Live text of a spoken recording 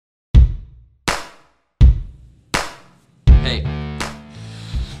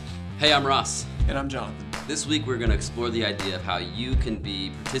Hey, I'm Ross. And I'm Jonathan. This week we're going to explore the idea of how you can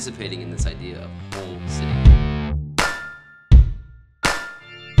be participating in this idea of whole city.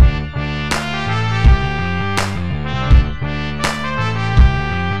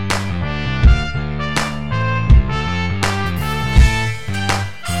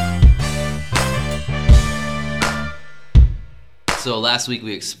 So last week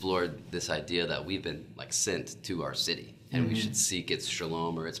we explored this idea that we've been sent to our city, and we should seek its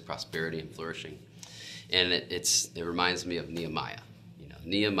shalom or its prosperity and flourishing. And it reminds me of Nehemiah. You know,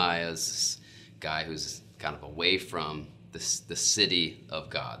 Nehemiah's this guy who's kind of away from the city of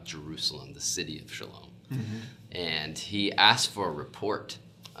God, Jerusalem, the city of shalom. And he asked for a report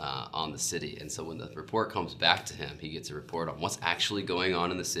on the city. And so when the report comes back to him, he gets a report on what's actually going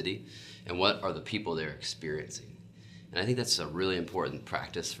on in the city and what are the people they're experiencing. And I think that's a really important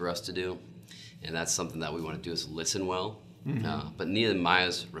practice for us to do. And that's something that we want to do is listen well. But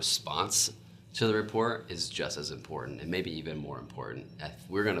Nehemiah's response to the report is just as important and maybe even more important. If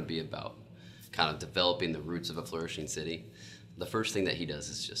we're going to be about kind of developing the roots of a flourishing city, the first thing that he does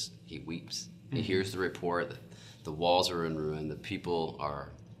is just he weeps. He hears the report that the walls are in ruin, the people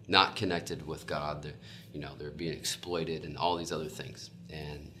are not connected with God, they're being exploited and all these other things.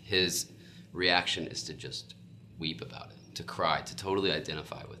 And his reaction is to just weep about it, to cry, to totally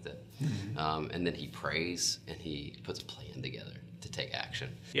identify with it. And then he prays and he puts a plan together to take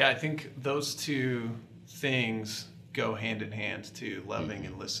action. Yeah, I think those two things go hand in hand to loving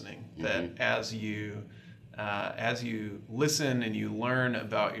and listening. That as you listen and you learn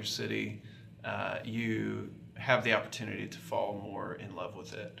about your city, you have the opportunity to fall more in love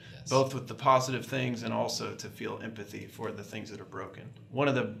with it, both with the positive things and also to feel empathy for the things that are broken. One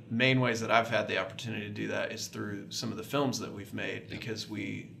of the main ways that I've had the opportunity to do that is through some of the films that we've made, because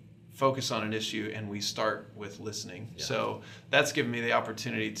we focus on an issue and we start with listening. So that's given me the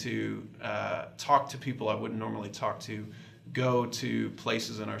opportunity to talk to people I wouldn't normally talk to, go to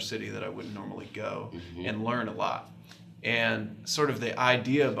places in our city that I wouldn't normally go, and learn a lot. And sort of the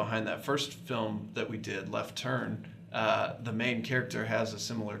idea behind that first film that we did, Left Turn, the main character has a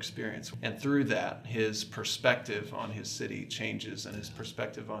similar experience. And through that, his perspective on his city changes, and his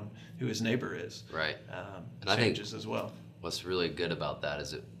perspective on who his neighbor is changes as well. What's really good about that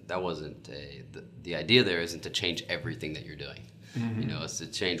is that wasn't the idea there isn't to change everything that you're doing. It's to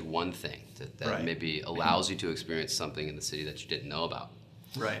change one thing that maybe allows you to experience something in the city that you didn't know about.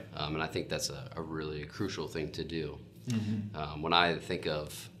 Right. And I think that's a really crucial thing to do. When I think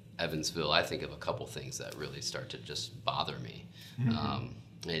of Evansville, I think of a couple things that really start to just bother me.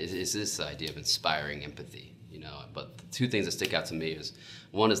 It's this idea of inspiring empathy, but the two things that stick out to me is,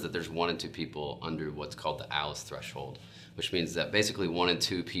 one is that there's 1 in 2 people under what's called the Alice threshold, which means that basically 1 in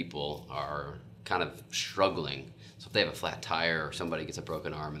 2 people are kind of struggling. So if they have a flat tire or somebody gets a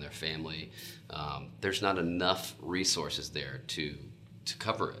broken arm in their family, there's not enough resources there to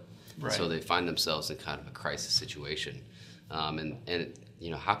cover it. Right. So they find themselves in kind of a crisis situation. And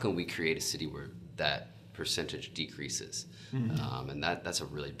how can we create a city where that percentage decreases? And that's a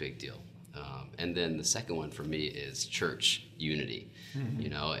really big deal. And then the second one for me is church unity.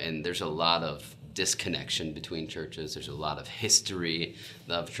 And there's a lot of disconnection between churches. There's a lot of history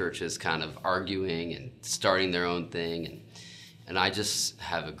of churches kind of arguing and starting their own thing. And I just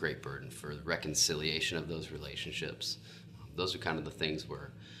have a great burden for the reconciliation of those relationships. Those are kind of the things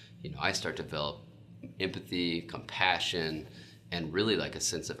where I start to develop empathy, compassion, and really a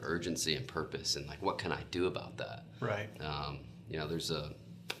sense of urgency and purpose, and what can I do about that? Right. There's a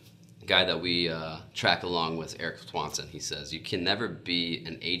guy that we track along with, Eric Swanson. He says, you can never be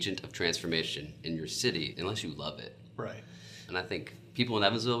an agent of transformation in your city unless you love it. Right. And I think people in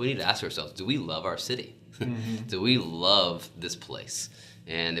Evansville, we need to ask ourselves, do we love our city? Do we love this place?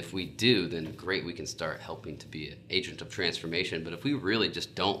 And if we do, then great, we can start helping to be an agent of transformation. But if we really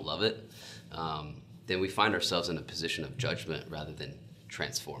just don't love it, then we find ourselves in a position of judgment rather than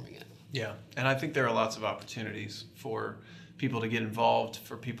transforming it. Yeah, and I think there are lots of opportunities for people to get involved,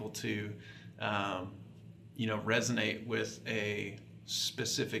 for people to, resonate with a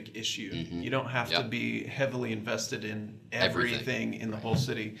specific issue. You don't have to be heavily invested in everything in the whole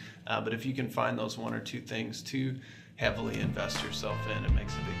city, but if you can find those 1 or 2 things to heavily invest yourself in, it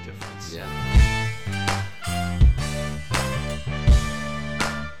makes a big difference. Yeah.